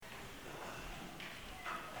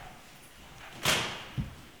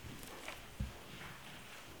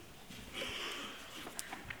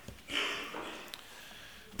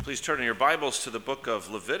Please turn in your Bibles to the book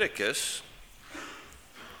of Leviticus,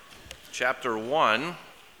 chapter 1.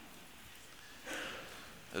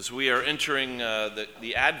 As we are entering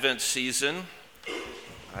the Advent season,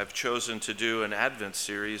 I've chosen to do an Advent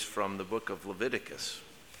series from the book of Leviticus.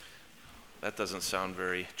 That doesn't sound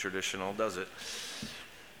very traditional, does it?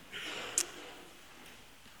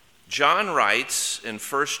 John writes in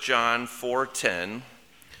 1 John 4:10,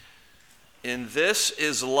 "In this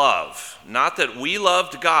is love, not that we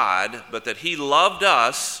loved God, but that he loved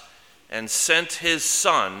us and sent his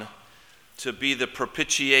Son to be the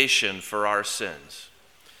propitiation for our sins."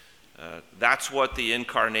 That's what the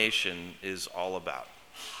incarnation is all about.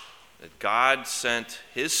 That God sent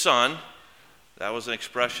his Son, that was an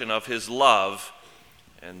expression of his love,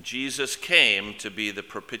 and Jesus came to be the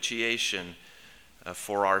propitiation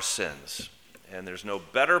for our sins. And there's no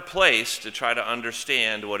better place to try to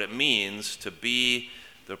understand what it means to be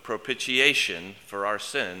the propitiation for our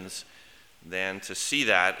sins than to see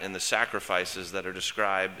that in the sacrifices that are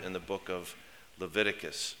described in the book of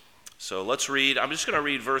Leviticus. So let's read. I'm just going to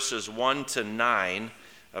read verses 1 to 9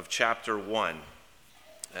 of chapter 1,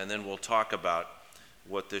 and then we'll talk about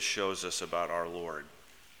what this shows us about our Lord.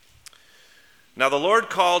 "Now the Lord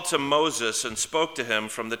called to Moses and spoke to him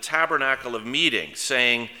from the tabernacle of meeting,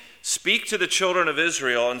 saying, 'Speak to the children of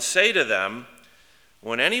Israel and say to them,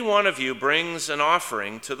 when any one of you brings an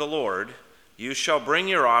offering to the Lord, you shall bring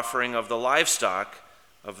your offering of the livestock,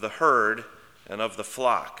 of the herd, and of the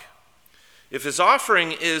flock. If his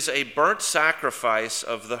offering is a burnt sacrifice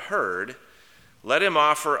of the herd, let him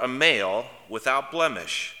offer a male without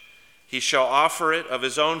blemish. He shall offer it of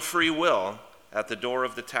his own free will at the door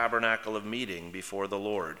of the tabernacle of meeting before the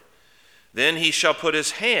Lord. Then he shall put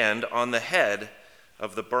his hand on the head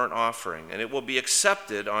of the burnt offering, and it will be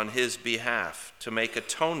accepted on his behalf to make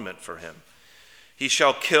atonement for him. He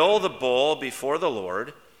shall kill the bull before the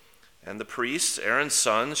Lord, and the priests, Aaron's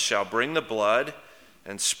sons, shall bring the blood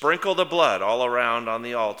and sprinkle the blood all around on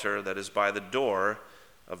the altar that is by the door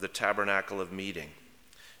of the tabernacle of meeting.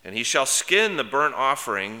 And he shall skin the burnt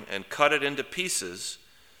offering and cut it into pieces.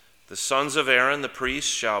 The sons of Aaron, the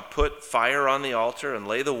priests, shall put fire on the altar and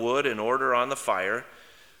lay the wood in order on the fire.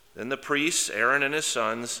 Then the priests, Aaron and his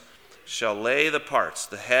sons, shall lay the parts,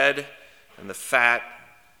 the head and the fat,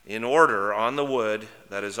 in order on the wood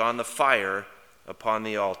that is on the fire upon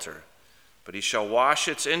the altar. But he shall wash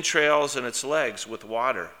its entrails and its legs with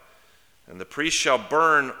water. And the priest shall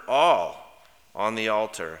burn all on the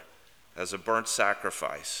altar as a burnt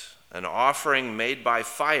sacrifice, an offering made by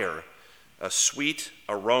fire, a sweet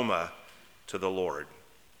aroma to the Lord."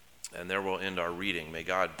 And there we'll end our reading. May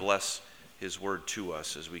God bless his word to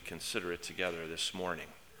us as we consider it together this morning.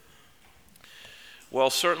 Well,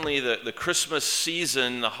 certainly the Christmas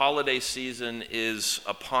season, the holiday season is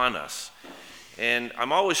upon us. And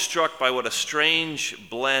I'm always struck by what a strange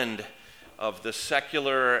blend of the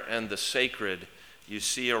secular and the sacred you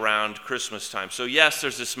see around Christmas time. So yes,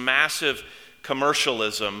 there's this massive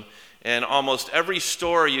commercialism, and almost every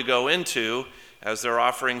store you go into, as they're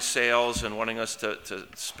offering sales and wanting us to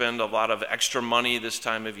spend a lot of extra money this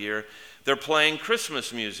time of year, they're playing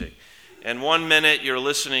Christmas music. And one minute you're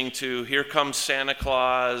listening to "Here Comes Santa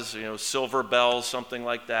Claus," Silver Bells, something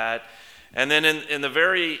like that. And then in the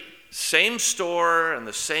very same store and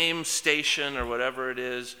the same station or whatever it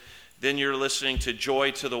is, then you're listening to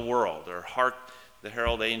 "Joy to the World" or "Hark the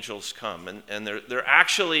Herald Angels Come." And they're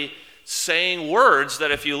actually saying words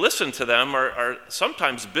that, if you listen to them, are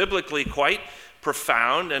sometimes biblically quite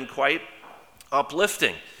profound and quite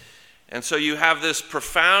uplifting. And so you have this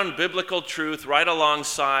profound biblical truth right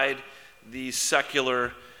alongside these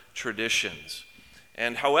secular traditions.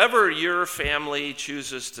 And however your family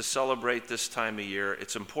chooses to celebrate this time of year,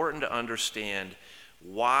 it's important to understand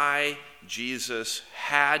why Jesus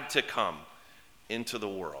had to come into the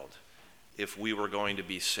world if we were going to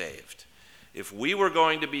be saved. If we were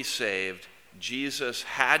going to be saved, Jesus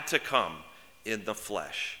had to come in the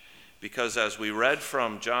flesh. Because as we read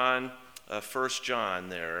from 1 John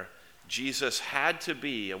there, Jesus had to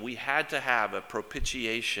be, and we had to have a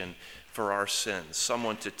propitiation for our sins,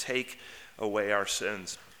 someone to take away our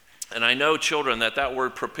sins. And I know, children, that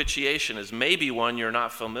word propitiation is maybe one you're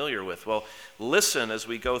not familiar with. Well, listen as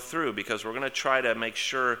we go through, because we're going to try to make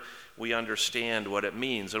sure we understand what it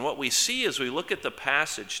means. And what we see as we look at the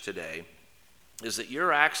passage today is that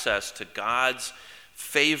your access to God's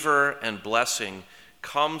favor and blessing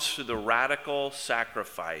comes through the radical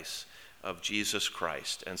sacrifice of Jesus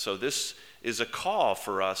Christ. And so this is a call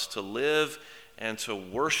for us to live and to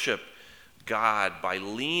worship God by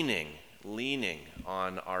leaning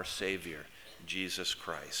on our Savior, Jesus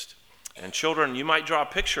Christ. And children, you might draw a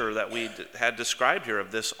picture that we had described here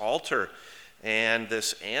of this altar and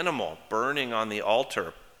this animal burning on the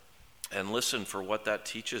altar, and listen for what that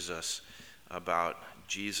teaches us about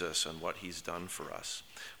Jesus and what he's done for us.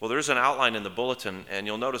 Well, there's an outline in the bulletin, and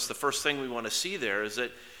you'll notice the first thing we want to see there is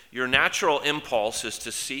that your natural impulse is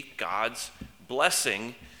to seek God's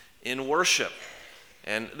blessing in worship.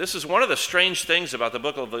 And this is one of the strange things about the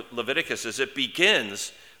book of Leviticus is it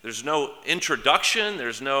begins, there's no introduction,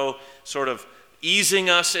 there's no sort of easing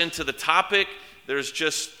us into the topic. There's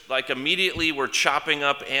just like immediately we're chopping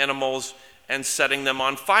up animals and setting them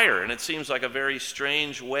on fire. And it seems like a very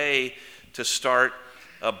strange way to start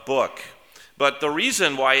a book. But the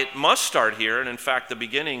reason why it must start here, and in fact the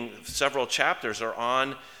beginning, several chapters are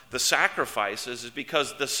on the sacrifices, is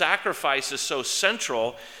because the sacrifice is so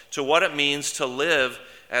central to what it means to live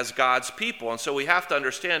as God's people. And so we have to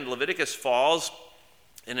understand Leviticus falls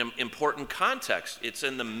in an important context. It's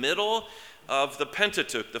in the middle of the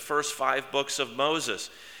Pentateuch, the first 5 books of Moses.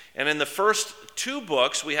 And in the first 2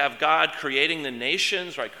 books, we have God creating the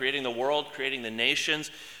nations, right? Creating the world, creating the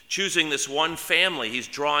nations, choosing this one family. He's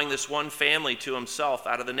drawing this one family to himself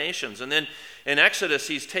out of the nations. And then in Exodus,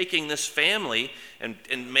 he's taking this family and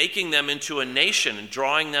making them into a nation and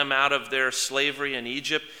drawing them out of their slavery in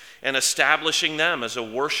Egypt and establishing them as a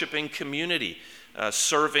worshiping community,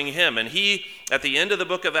 serving him. And he, at the end of the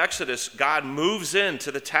book of Exodus, God moves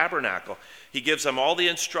into the tabernacle. He gives them all the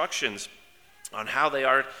instructions on how they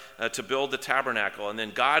are to build the tabernacle. And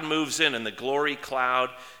then God moves in and the glory cloud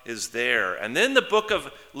is there. And then the book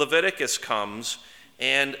of Leviticus comes,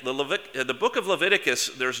 and the book of Leviticus,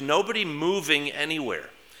 there's nobody moving anywhere.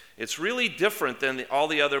 It's really different than all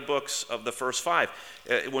the other books of the first 5.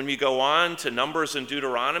 When we go on to Numbers and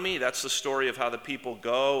Deuteronomy, that's the story of how the people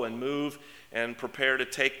go and move and prepare to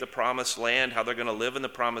take the promised land, how they're going to live in the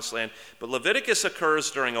promised land. But Leviticus occurs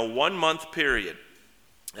during a 1-month period.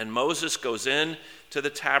 And Moses goes in to the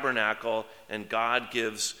tabernacle, and God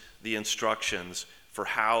gives the instructions for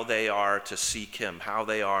how they are to seek him, how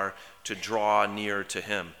they are to draw near to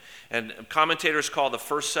him. And commentators call the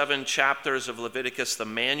first 7 chapters of Leviticus the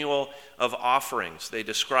manual of offerings. They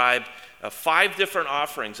describe 5 different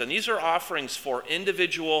offerings, and these are offerings for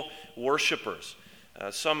individual worshipers.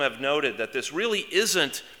 Some have noted that this really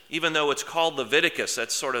isn't, even though it's called Leviticus, that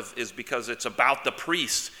sort of is because it's about the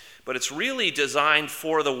priests, but it's really designed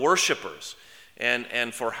for the worshipers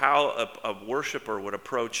and for how a worshiper would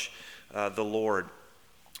approach the Lord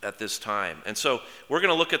at this time. And so we're going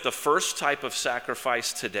to look at the first type of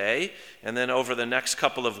sacrifice today, and then over the next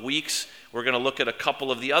couple of weeks, we're going to look at a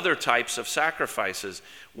couple of the other types of sacrifices.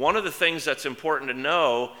 One of the things that's important to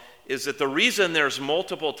know is that the reason there's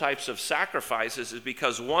multiple types of sacrifices is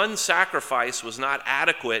because one sacrifice was not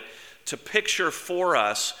adequate to picture for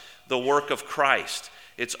us the work of Christ.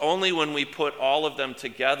 It's only when we put all of them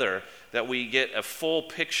together that we get a full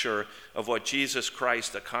picture of what Jesus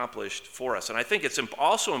Christ accomplished for us. And I think it's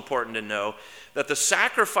also important to know that the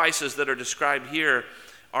sacrifices that are described here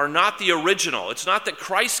are not the original. It's not that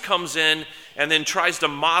Christ comes in and then tries to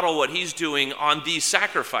model what he's doing on these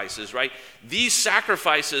sacrifices, right? These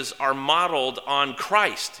sacrifices are modeled on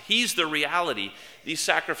Christ. He's the reality. These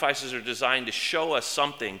sacrifices are designed to show us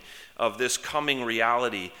something of this coming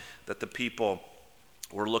reality that the people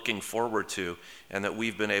we're looking forward to and that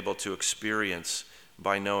we've been able to experience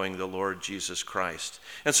by knowing the Lord Jesus Christ.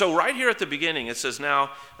 And so right here at the beginning, it says, now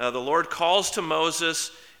the Lord calls to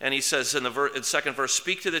Moses, and he says in the second verse,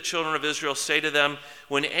 speak to the children of Israel, say to them,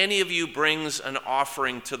 when any of you brings an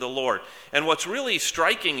offering to the Lord. And what's really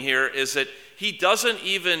striking here is that he doesn't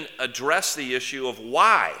even address the issue of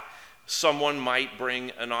why someone might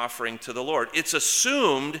bring an offering to the Lord. It's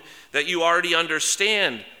assumed that you already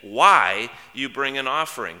understand why you bring an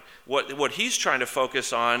offering. What he's trying to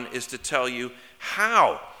focus on is to tell you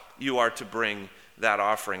how you are to bring that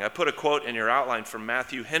offering. I put a quote in your outline from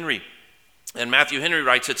Matthew Henry. And Matthew Henry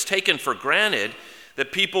writes, it's taken for granted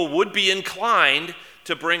that people would be inclined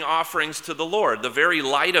to bring offerings to the Lord. The very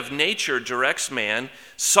light of nature directs man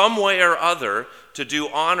some way or other to do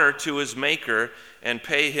honor to his Maker and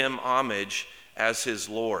pay him homage as his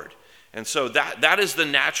Lord. And so that is the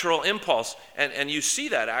natural impulse. And you see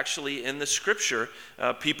that actually in the scripture,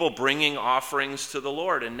 people bringing offerings to the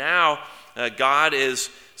Lord. And now God is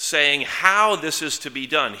saying how this is to be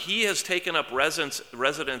done. He has taken up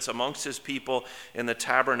residence amongst his people in the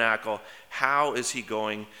tabernacle. How is he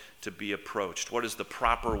going to be approached? What is the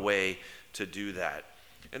proper way to do that?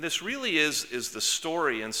 And this really is the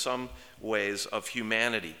story in some ways of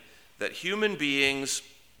humanity. That human beings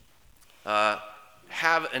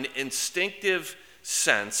have an instinctive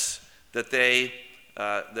sense that they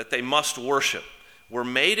must worship. We're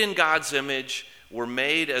made in God's image. We're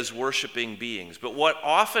made as worshiping beings. But what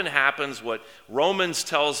often happens, what Romans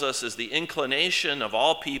tells us is the inclination of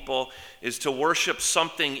all people, is to worship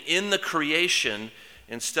something in the creation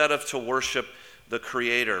instead of to worship the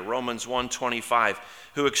Creator. Romans 1:25,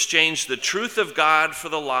 who exchanged the truth of God for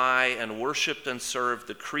the lie and worshiped and served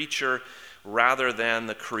the creature rather than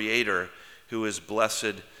the Creator, who is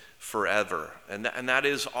blessed forever. And that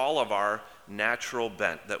is all of our natural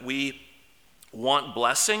bent, that we want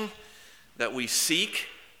blessing, that we seek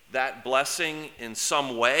that blessing in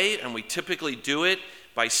some way, and we typically do it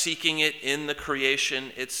by seeking it in the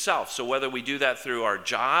creation itself. So whether we do that through our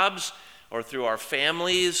jobs or through our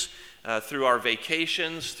families, through our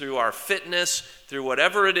vacations, through our fitness, through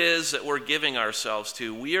whatever it is that we're giving ourselves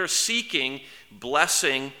to, we are seeking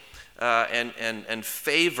blessing and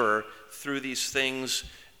favor through these things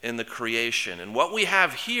in the creation. And what we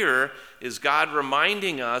have here is God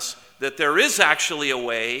reminding us that there is actually a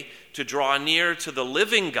way to draw near to the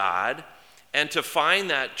living God and to find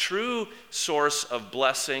that true source of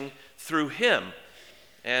blessing through Him.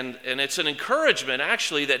 And it's an encouragement,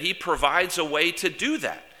 actually, that He provides a way to do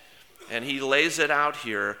that. And He lays it out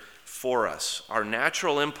here for us. Our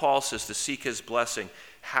natural impulse is to seek His blessing.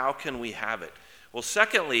 How can we have it? Well,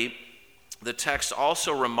 secondly, the text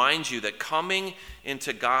also reminds you that coming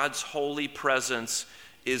into God's holy presence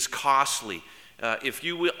is costly. If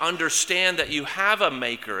you understand that you have a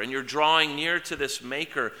maker and you're drawing near to this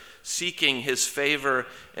maker, seeking His favor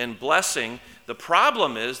and blessing, the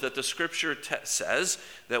problem is that the scripture says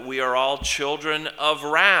that we are all children of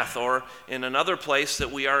wrath, or in another place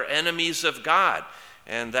that we are enemies of God,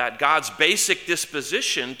 and that God's basic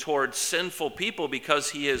disposition towards sinful people, because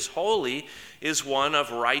He is holy, is one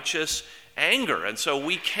of righteous anger. And so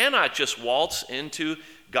we cannot just waltz into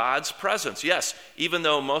God's presence. Yes, even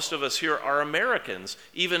though most of us here are Americans,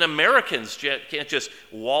 even Americans can't just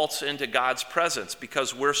waltz into God's presence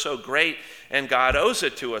because we're so great and God owes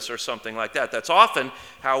it to us or something like that. That's often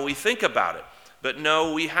how we think about it. But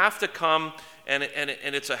no, we have to come, and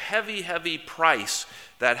it's a heavy, heavy price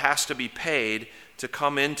that has to be paid to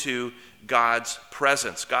come into God's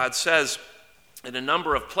presence. God says in a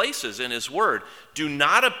number of places in His Word, do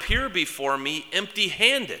not appear before me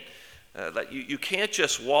empty-handed. You can't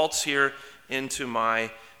just waltz here into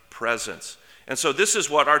my presence. And so this is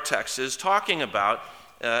what our text is talking about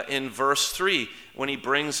in verse 3, when he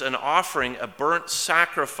brings an offering, a burnt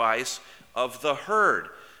sacrifice of the herd.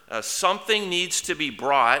 Something needs to be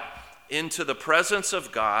brought into the presence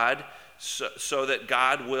of God so that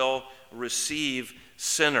God will receive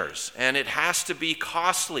sinners. And it has to be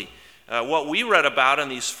costly. What we read about in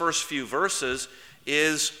these first few verses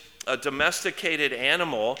is a domesticated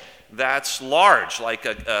animal that's large, like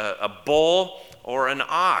a bull or an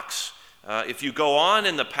ox. If you go on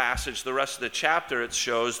in the passage, the rest of the chapter, it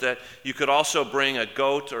shows that you could also bring a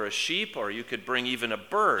goat or a sheep, or you could bring even a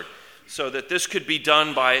bird, so that this could be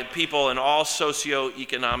done by people in all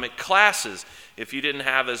socioeconomic classes. If you didn't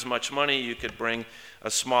have as much money, you could bring a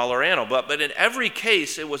smaller animal. But in every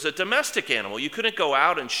case, it was a domestic animal. You couldn't go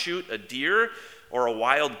out and shoot a deer or a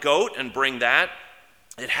wild goat and bring that.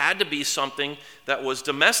 It had to be something that was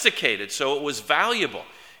domesticated, so it was valuable.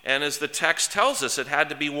 And as the text tells us, it had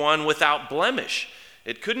to be one without blemish.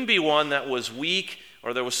 It couldn't be one that was weak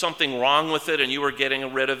or there was something wrong with it and you were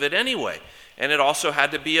getting rid of it anyway. And it also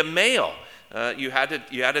had to be a male. You had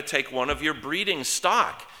to take one of your breeding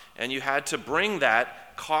stock, and you had to bring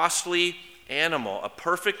that costly animal, a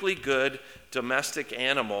perfectly good domestic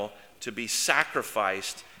animal, to be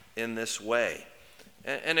sacrificed in this way.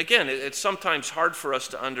 And again, it's sometimes hard for us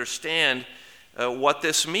to understand what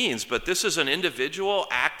this means, but this is an individual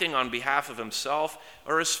acting on behalf of himself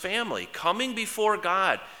or his family, coming before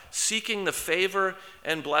God, seeking the favor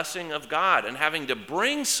and blessing of God, and having to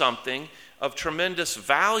bring something of tremendous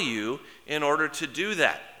value in order to do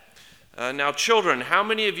that. Now, children, how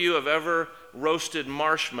many of you have ever roasted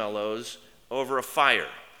marshmallows over a fire?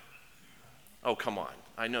 Oh, come on.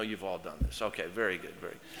 I know you've all done this. Okay, very good,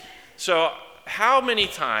 very good. So, how many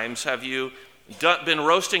times have you been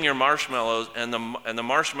roasting your marshmallows and the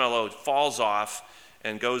marshmallow falls off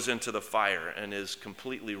and goes into the fire and is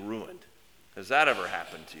completely ruined? Has that ever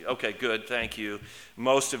happened to you? Okay, good, thank you.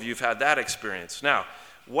 Most of you have had that experience. Now,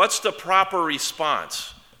 what's the proper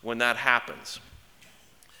response when that happens?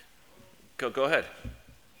 Go ahead.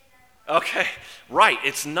 Okay, right.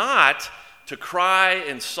 It's not to cry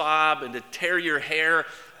and sob and to tear your hair.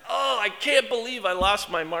 Oh, I can't believe I lost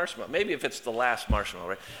my marshmallow. Maybe if it's the last marshmallow,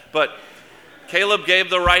 right? But Caleb gave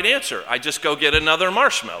the right answer. I just go get another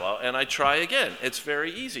marshmallow and I try again. It's very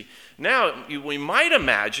easy. Now, we might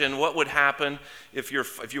imagine what would happen if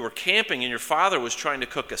you were camping and your father was trying to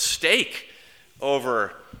cook a steak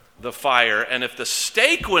over the fire, and if the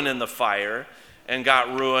steak went in the fire and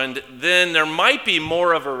got ruined, then there might be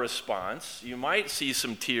more of a response. You might see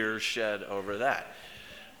some tears shed over that.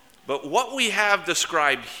 But what we have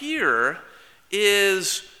described here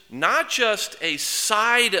is not just a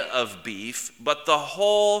side of beef, but the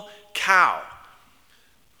whole cow.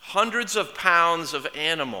 Hundreds of pounds of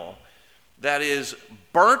animal that is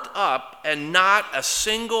burnt up, and not a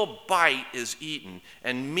single bite is eaten.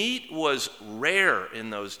 And meat was rare in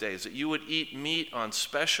those days, that you would eat meat on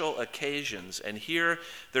special occasions. And here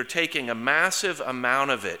they're taking a massive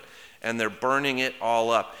amount of it and they're burning it all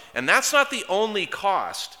up. And that's not the only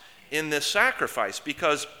cost in this sacrifice,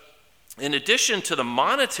 because in addition to the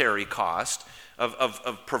monetary cost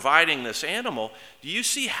of providing this animal, do you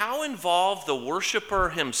see how involved the worshiper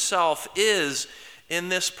himself is in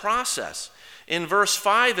this process? In verse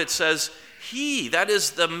 5 it says, he, that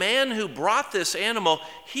is the man who brought this animal,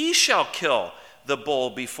 he shall kill the bull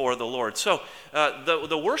before the Lord. So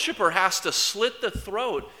the worshiper has to slit the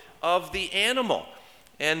throat of the animal.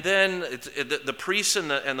 And then the priest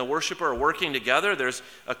and the worshiper are working together. There's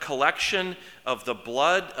a collection of the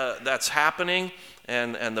blood that's happening,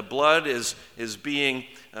 and the blood is being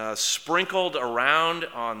sprinkled around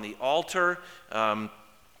on the altar.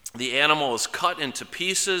 The animal is cut into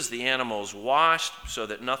pieces. The animal is washed so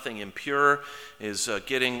that nothing impure is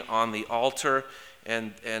getting on the altar.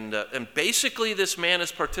 And basically this man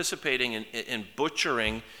is participating in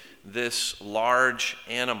butchering this large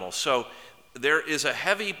animal. So there is a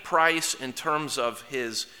heavy price in terms of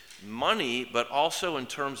his money, but also in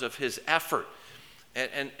terms of his effort.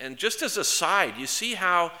 And just as a side, you see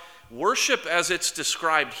how worship as it's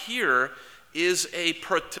described here is a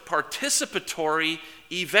participatory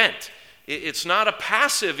event. It's not a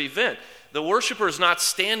passive event. The worshiper is not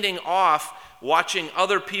standing off watching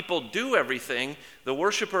other people do everything. The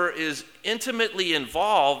worshiper is intimately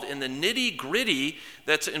involved in the nitty-gritty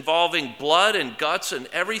that's involving blood and guts and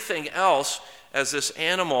everything else as this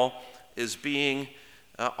animal is being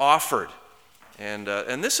offered. And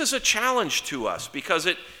this is a challenge to us, because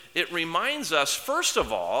it reminds us, first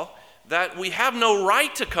of all, that we have no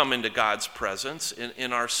right to come into God's presence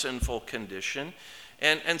in our sinful condition.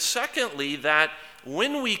 And secondly, that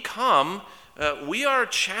when we come, we are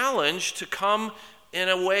challenged to come in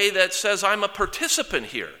a way that says, I'm a participant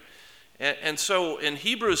here. And so in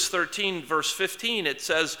Hebrews 13, verse 15, it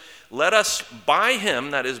says, let us by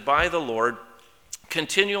him, that is by the Lord,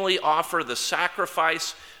 continually offer the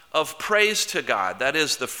sacrifice of praise to God, that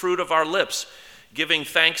is the fruit of our lips, giving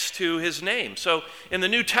thanks to his name. So in the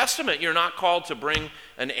New Testament, you're not called to bring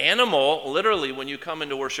an animal, literally, when you come in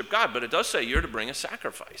to worship God, but it does say you're to bring a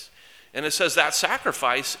sacrifice. And it says that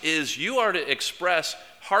sacrifice is you are to express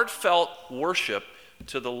heartfelt worship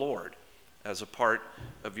to the Lord as a part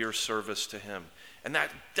of your service to him. And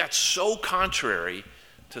that's so contrary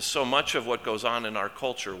to so much of what goes on in our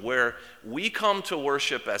culture, where we come to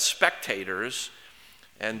worship as spectators,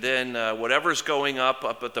 and then whatever's going up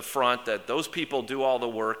at the front, that those people do all the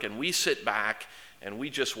work, and we sit back and we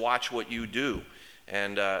just watch what you do.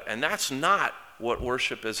 And that's not what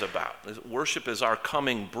worship is about. Worship is our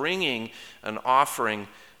coming, bringing an offering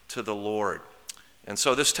to the Lord. And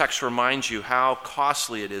so this text reminds you how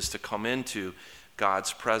costly it is to come into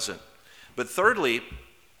God's presence. But thirdly,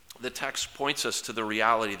 the text points us to the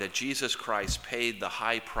reality that Jesus Christ paid the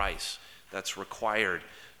high price that's required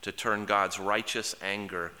to turn God's righteous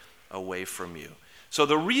anger away from you. So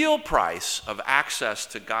the real price of access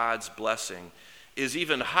to God's blessing is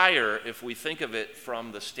even higher if we think of it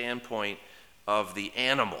from the standpoint of the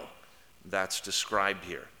animal that's described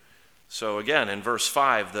here. So again, in verse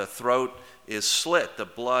 5, the throat is slit, the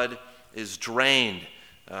blood is drained.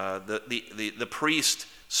 The priest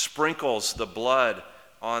sprinkles the blood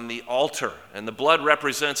on the altar, and the blood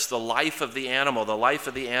represents the life of the animal. The life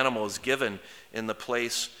of the animal is given in the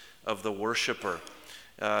place of the worshiper.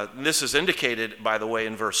 This is indicated, by the way,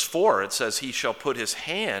 in verse 4. It says, he shall put his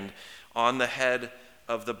hand on the head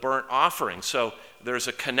of the burnt offering. So there's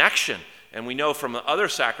a connection, and we know from the other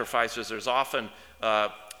sacrifices there's often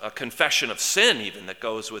a confession of sin even that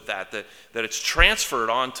goes with that it's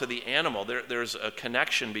transferred onto the animal. There's a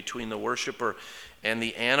connection between the worshiper and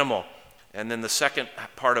the animal. And then the second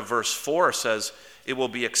part of verse 4 says, it will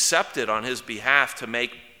be accepted on his behalf to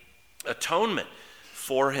make atonement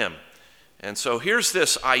for him. And so here's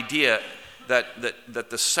this idea that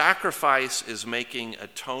the sacrifice is making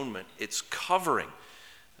atonement. It's covering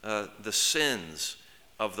the sins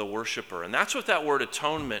of the worshiper. And that's what that word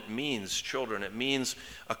atonement means, children. It means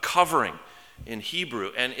a covering in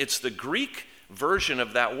Hebrew. And it's the Greek version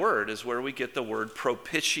of that word is where we get the word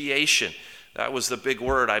propitiation. That was the big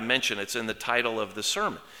word I mentioned. It's in the title of the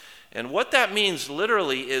sermon. And what that means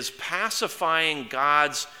literally is pacifying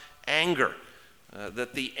God's anger.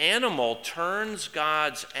 That the animal turns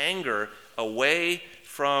God's anger away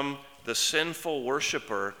from the sinful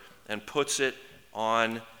worshiper and puts it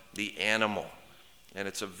on the animal. And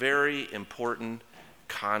it's a very important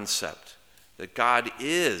concept that God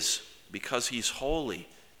is, because he's holy,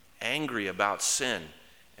 angry about sin,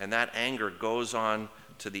 and that anger goes on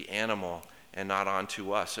to the animal and not on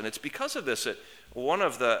to us. And it's because of this that one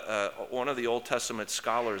of the Old Testament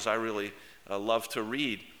scholars I really love to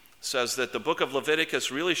read says that the book of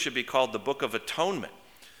Leviticus really should be called the book of atonement.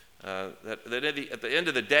 That at the end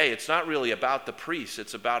of the day, it's not really about the priests.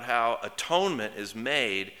 It's about how atonement is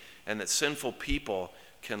made and that sinful people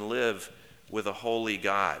can live with a holy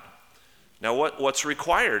God. Now, what's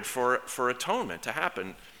required for atonement to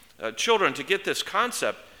happen? Children, to get this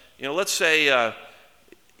concept, let's say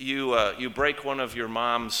you break one of your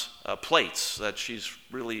mom's plates that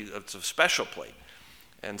it's a special plate,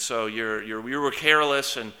 and so you were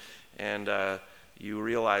careless and you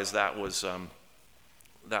realize that was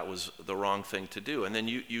the wrong thing to do, and then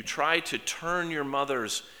you try to turn your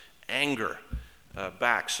mother's anger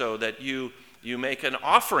back so that you make an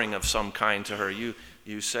offering of some kind to her.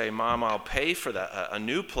 You say, "Mom, I'll pay for that, a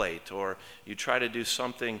new plate," or you try to do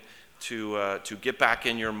something to get back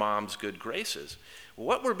in your mom's good graces.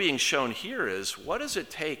 What we're being shown here is, what does it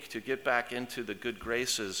take to get back into the good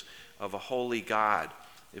graces of a holy God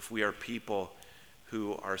if we are people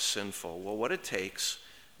who are sinful? Well, what it takes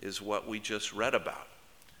is what we just read about,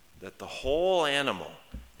 that the whole animal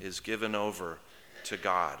is given over to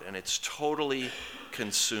God, and it's totally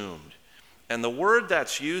consumed. And the word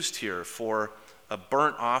that's used here for a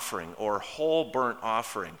burnt offering or whole burnt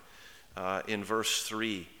offering in verse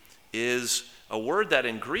 3 is a word that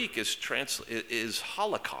in Greek is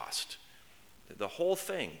Holocaust. The whole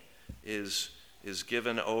thing is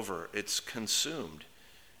given over. It's consumed.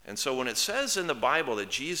 And so when it says in the Bible that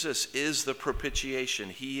Jesus is the propitiation,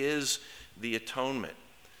 he is the atonement,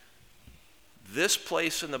 this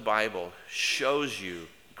place in the Bible shows you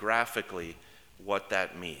graphically what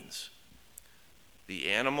that means. The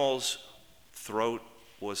animal's throat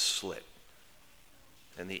was slit,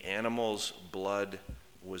 and the animal's blood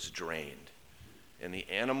was drained, and the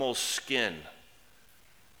animal's skin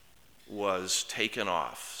was taken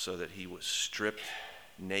off so that he was stripped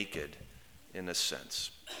naked in a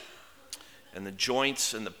sense. And the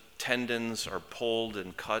joints and the tendons are pulled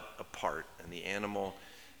and cut apart, and the animal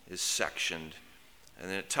is sectioned.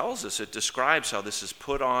 And then it describes how this is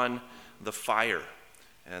put on the fire,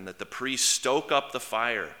 and that the priests stoke up the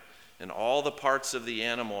fire, and all the parts of the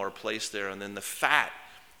animal are placed there, and then the fat,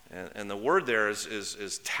 and the word there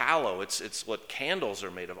is tallow. It's what candles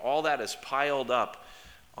are made of. All that is piled up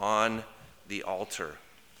on the altar,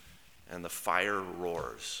 and the fire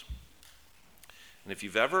roars. And if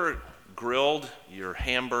you've ever grilled your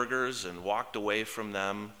hamburgers and walked away from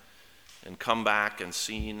them and come back and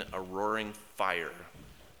seen a roaring fire,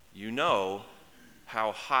 you know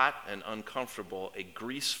how hot and uncomfortable a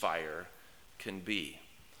grease fire can be.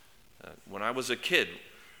 When I was a kid,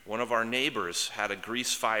 one of our neighbors had a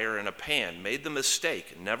grease fire in a pan, made the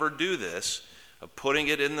mistake, never do this, of putting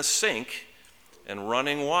it in the sink and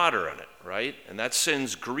running water in it, right? And that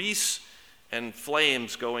sends grease and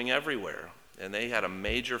flames going everywhere. And they had a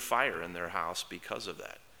major fire in their house because of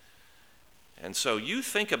that. And so you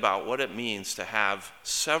think about what it means to have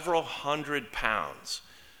several hundred pounds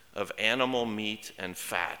of animal meat and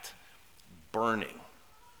fat burning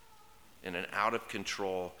in an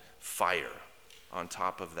out-of-control fire on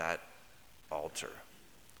top of that altar.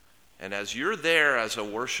 And as you're there as a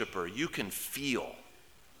worshiper, you can feel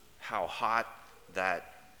how hot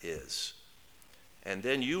that is. And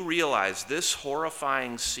then you realize this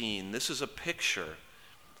horrifying scene, this is a picture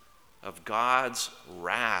of God's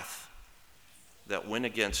wrath that went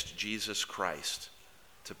against Jesus Christ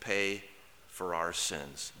to pay for our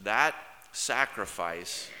sins. That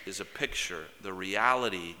sacrifice is a picture. The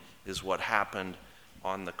reality is what happened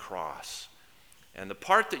on the cross. And the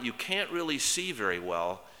part that you can't really see very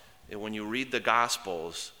well when you read the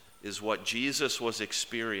Gospels is what Jesus was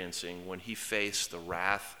experiencing when he faced the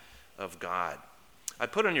wrath of God. I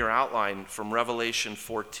put on your outline from Revelation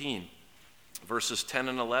 14, verses 10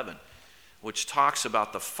 and 11, which talks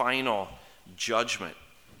about the final judgment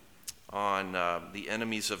on the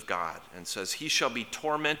enemies of God, and says, "He shall be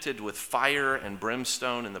tormented with fire and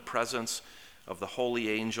brimstone in the presence of the holy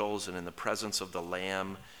angels and in the presence of the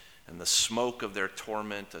Lamb, and the smoke of their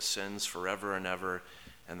torment ascends forever and ever,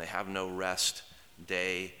 and they have no rest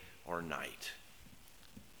day or night.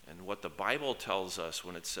 And what the Bible tells us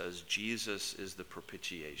when it says Jesus is the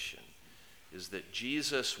propitiation is that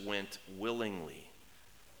Jesus went willingly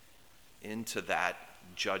into that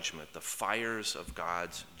judgment, the fires of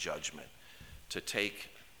God's judgment, to take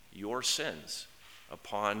your sins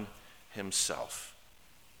upon himself.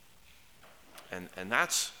 And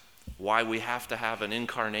that's why we have to have an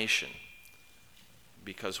incarnation,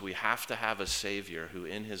 because we have to have a Savior who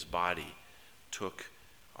in his body took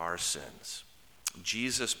our sins.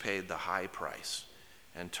 Jesus paid the high price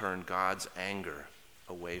and turned God's anger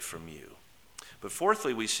away from you. But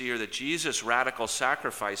fourthly, we see here that Jesus' radical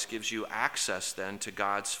sacrifice gives you access then to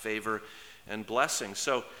God's favor and blessing.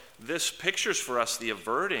 So this pictures for us the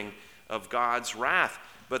averting of God's wrath.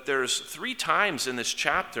 But there's 3 times in this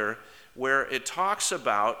chapter where it talks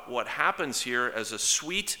about what happens here as a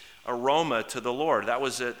sweet aroma to the Lord. That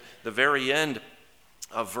was at the very end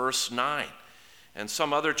of verse 9. And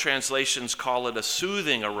some other translations call it a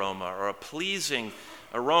soothing aroma or a pleasing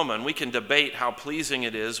aroma. And we can debate how pleasing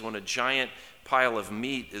it is when a giant pile of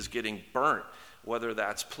meat is getting burnt, whether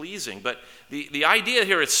that's pleasing. But the idea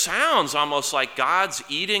here, it sounds almost like God's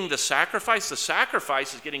eating the sacrifice. The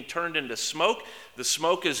sacrifice is getting turned into smoke. The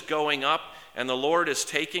smoke is going up and the Lord is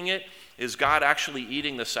taking it. Is God actually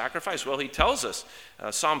eating the sacrifice? Well, he tells us.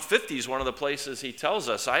 Psalm 50 is one of the places he tells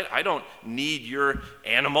us, I don't need your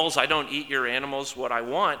animals. I don't eat your animals. What I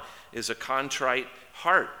want is a contrite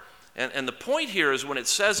heart. And the point here is when it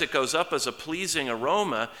says it goes up as a pleasing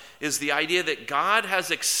aroma is the idea that God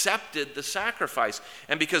has accepted the sacrifice.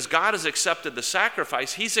 And because God has accepted the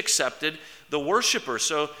sacrifice, he's accepted the worshiper.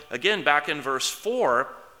 So again, back in verse 4,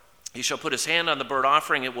 he shall put his hand on the burnt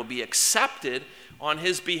offering. It will be accepted on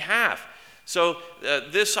his behalf. So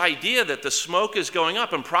this idea that the smoke is going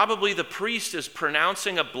up, and probably the priest is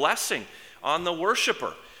pronouncing a blessing on the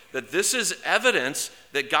worshiper, that this is evidence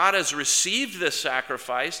that God has received this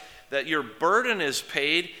sacrifice, that your burden is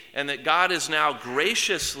paid, and that God is now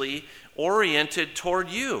graciously oriented toward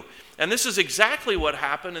you. And this is exactly what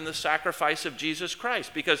happened in the sacrifice of Jesus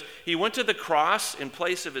Christ, because he went to the cross in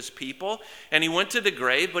place of his people, and he went to the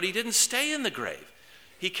grave, but he didn't stay in the grave.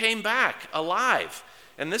 He came back alive.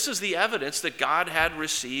 And this is the evidence that God had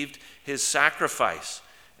received his sacrifice,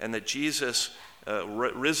 and that Jesus,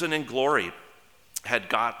 risen in glory, had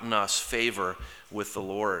gotten us favor with the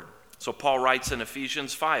Lord. So Paul writes in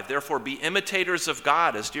Ephesians 5, therefore be imitators of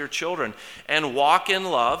God as dear children, and walk in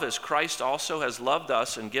love as Christ also has loved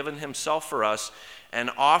us and given himself for us,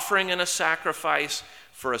 an offering and a sacrifice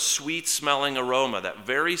for a sweet-smelling aroma. That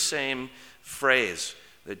very same phrase,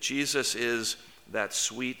 that Jesus is that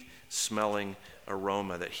sweet-smelling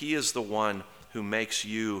aroma, that he is the one who makes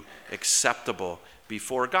you acceptable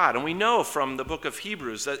before God. And we know from the book of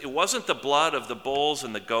Hebrews that it wasn't the blood of the bulls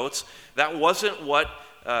and the goats. That wasn't what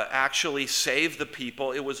actually saved the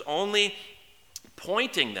people. It was only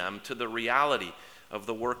pointing them to the reality of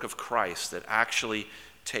the work of Christ that actually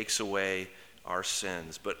takes away our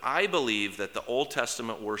sins. But I believe that the Old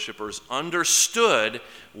Testament worshipers understood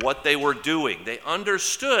what they were doing. They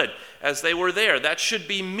understood as they were there. That should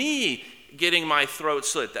be me getting my throat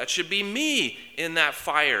slit. That should be me in that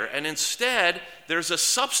fire. And instead, there's a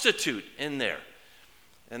substitute in there.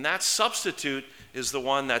 And that substitute is the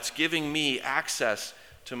one that's giving me access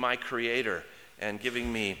to my Creator and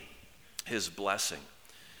giving me his blessing.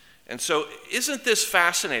 And so isn't this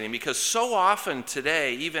fascinating? Because so often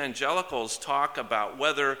today, evangelicals talk about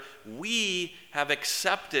whether we have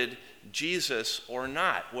accepted Jesus or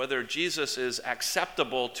not, whether Jesus is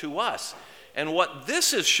acceptable to us. And what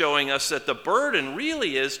this is showing us that the burden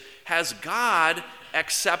really is, has God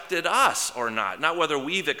accepted us or not? Not whether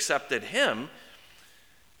we've accepted him.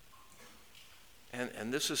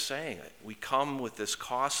 And this is saying that we come with this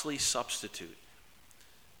costly substitute.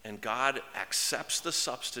 And God accepts the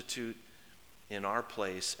substitute in our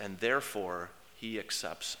place, and therefore he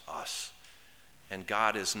accepts us. And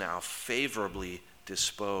God is now favorably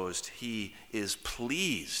disposed. He is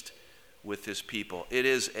pleased with his people. It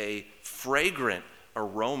is a fragrant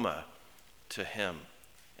aroma to him,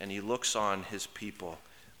 and he looks on his people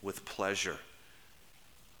with pleasure.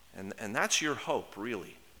 And that's your hope,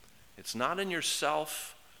 really. It's not in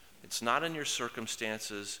yourself. It's not in your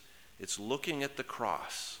circumstances. It's looking at the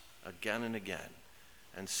cross again and again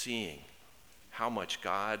and seeing how much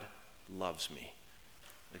God loves me.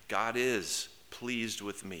 That God is pleased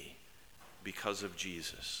with me because of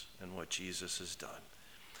Jesus and what Jesus has done.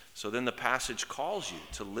 So then the passage calls you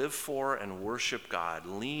to live for and worship God,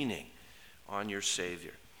 leaning on your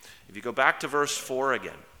Savior. If you go back to verse 4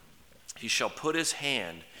 again, he shall put his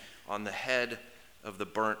hand on the head of the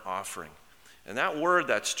burnt offering. And that word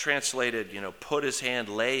that's translated, put his hand,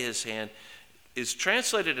 lay his hand, is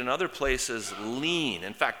translated in other places lean.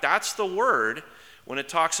 In fact, that's the word when it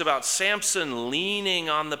talks about Samson leaning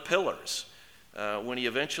on the pillars when he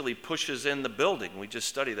eventually pushes in the building. We just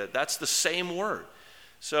studied that. That's the same word.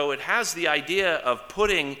 So it has the idea of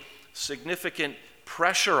putting significant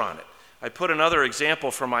pressure on it. I put another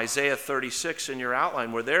example from Isaiah 36 in your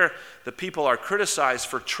outline where there the people are criticized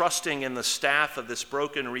for trusting in the staff of this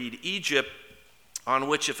broken reed Egypt, on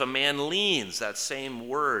which if a man leans, that same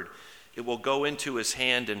word, it will go into his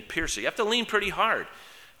hand and pierce it. You have to lean pretty hard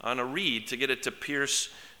on a reed to get it to pierce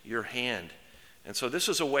your hand. And so this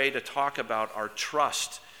is a way to talk about our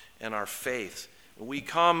trust and our faith. We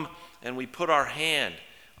come and we put our hand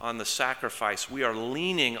on the sacrifice. We are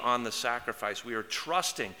leaning on the sacrifice. We are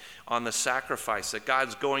trusting on the sacrifice, that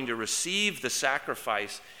God's going to receive the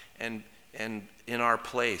sacrifice and in our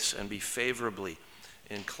place and be favorably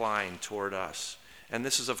inclined toward us. And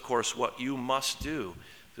this is, of course, what you must do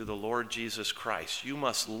through the Lord Jesus Christ. You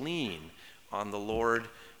must lean on the Lord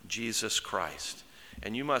Jesus Christ.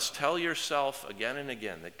 And you must tell yourself again and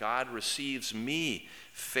again that God receives me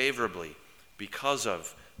favorably because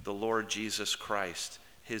of the Lord Jesus Christ,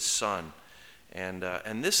 his Son. And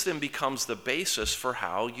this then becomes the basis for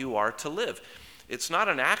how you are to live. It's not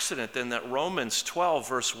an accident then that Romans 12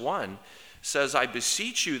 verse 1 says, I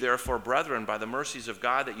beseech you therefore, brethren, by the mercies of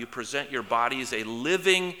God, that you present your bodies a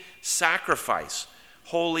living sacrifice,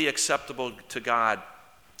 wholly acceptable to God,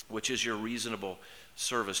 which is your reasonable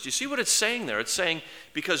service. Do you see what it's saying there? It's saying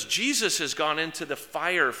because Jesus has gone into the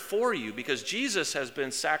fire for you, because Jesus has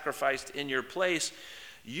been sacrificed in your place,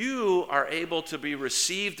 you are able to be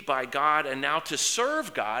received by God and now to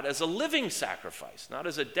serve God as a living sacrifice, not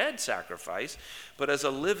as a dead sacrifice, but as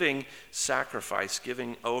a living sacrifice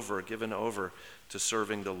given over to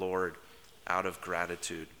serving the Lord out of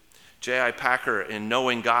gratitude. J.I. Packer, in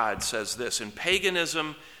Knowing God, says this: in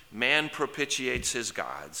paganism, man propitiates his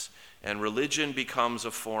gods, and religion becomes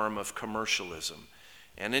a form of commercialism,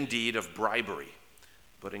 and indeed of bribery.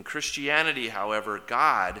 But in Christianity, however,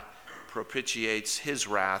 God propitiates his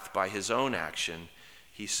wrath by his own action.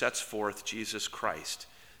 He sets forth Jesus Christ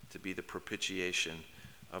to be the propitiation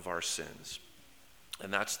of our sins.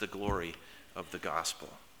 And that's the glory of the gospel.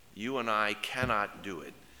 You and I cannot do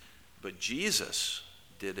it, but Jesus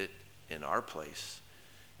did it in our place.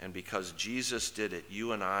 And because Jesus did it,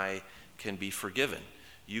 you and I can be forgiven.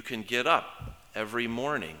 You can get up every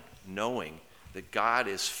morning knowing that God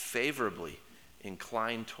is favorably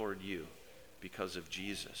inclined toward you because of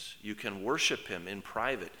Jesus. You can worship him in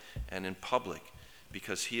private and in public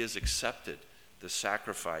because he has accepted the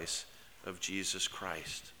sacrifice of Jesus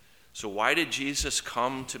Christ. So why did Jesus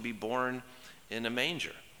come to be born in a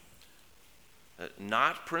manger?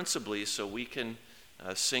 Not principally so we can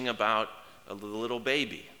sing about a little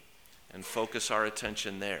baby and focus our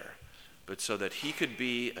attention there, but so that he could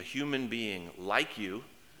be a human being like you,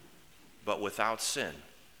 but without sin,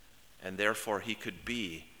 and therefore he could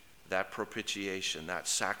be that propitiation, that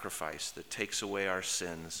sacrifice that takes away our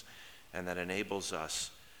sins and that enables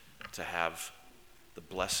us to have the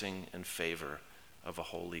blessing and favor of a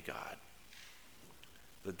holy God.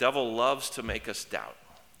 The devil loves to make us doubt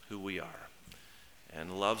who we are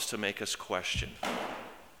and loves to make us question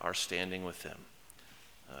our standing with him.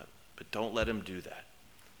 But don't let him do that.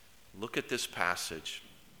 Look at this passage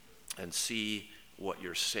and see what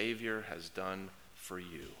your Savior has done for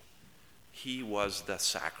you. He was the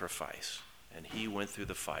sacrifice, and he went through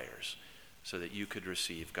the fires so that you could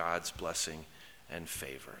receive God's blessing and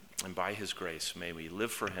favor. And by his grace, may we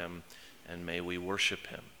live for him and may we worship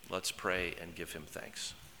him. Let's pray and give him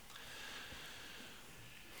thanks.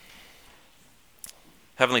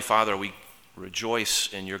 Heavenly Father, we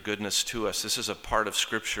rejoice in your goodness to us. This is a part of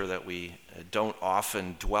Scripture that we don't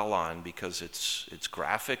often dwell on because it's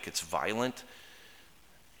graphic, it's violent.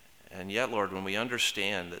 And yet, Lord, when we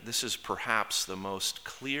understand that this is perhaps the most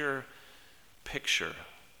clear picture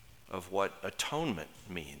of what atonement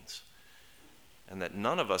means, and that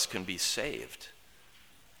none of us can be saved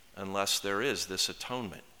unless there is this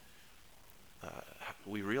atonement,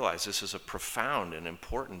 we realize this is a profound and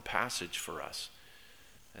important passage for us.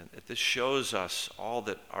 And that this shows us all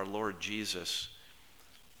that our Lord Jesus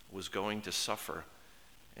was going to suffer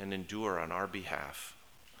and endure on our behalf.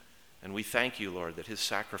 And we thank you, Lord, that his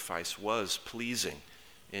sacrifice was pleasing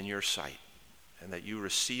in your sight and that you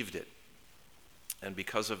received it. And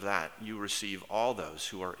because of that, you receive all those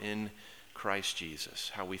who are in Christ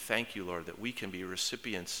Jesus. How we thank you, Lord, that we can be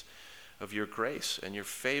recipients of your grace and your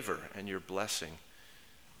favor and your blessing.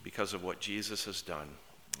 because of what Jesus has done.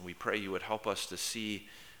 We pray you would help us to see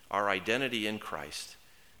our identity in Christ,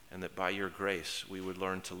 and that by your grace we would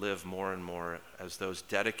learn to live more and more as those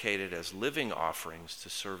dedicated as living offerings to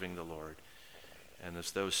serving the Lord, and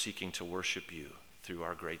as those seeking to worship you through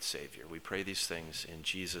our great Savior. We pray these things in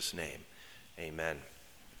Jesus' name. Amen.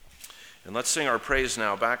 And let's sing our praise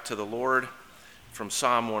now back to the Lord from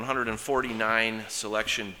Psalm 149,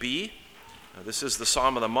 selection B. Now, this is the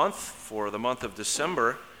Psalm of the month for the month of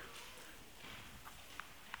December.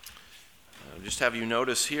 Just have you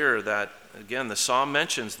notice here that, again, the Psalm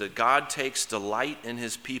mentions that God takes delight in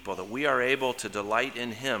his people, that we are able to delight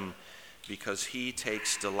in him because he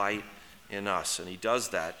takes delight in us. And he does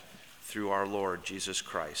that through our Lord Jesus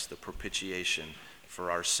Christ, the propitiation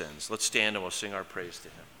for our sins. Let's stand and we'll sing our praise to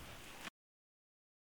him.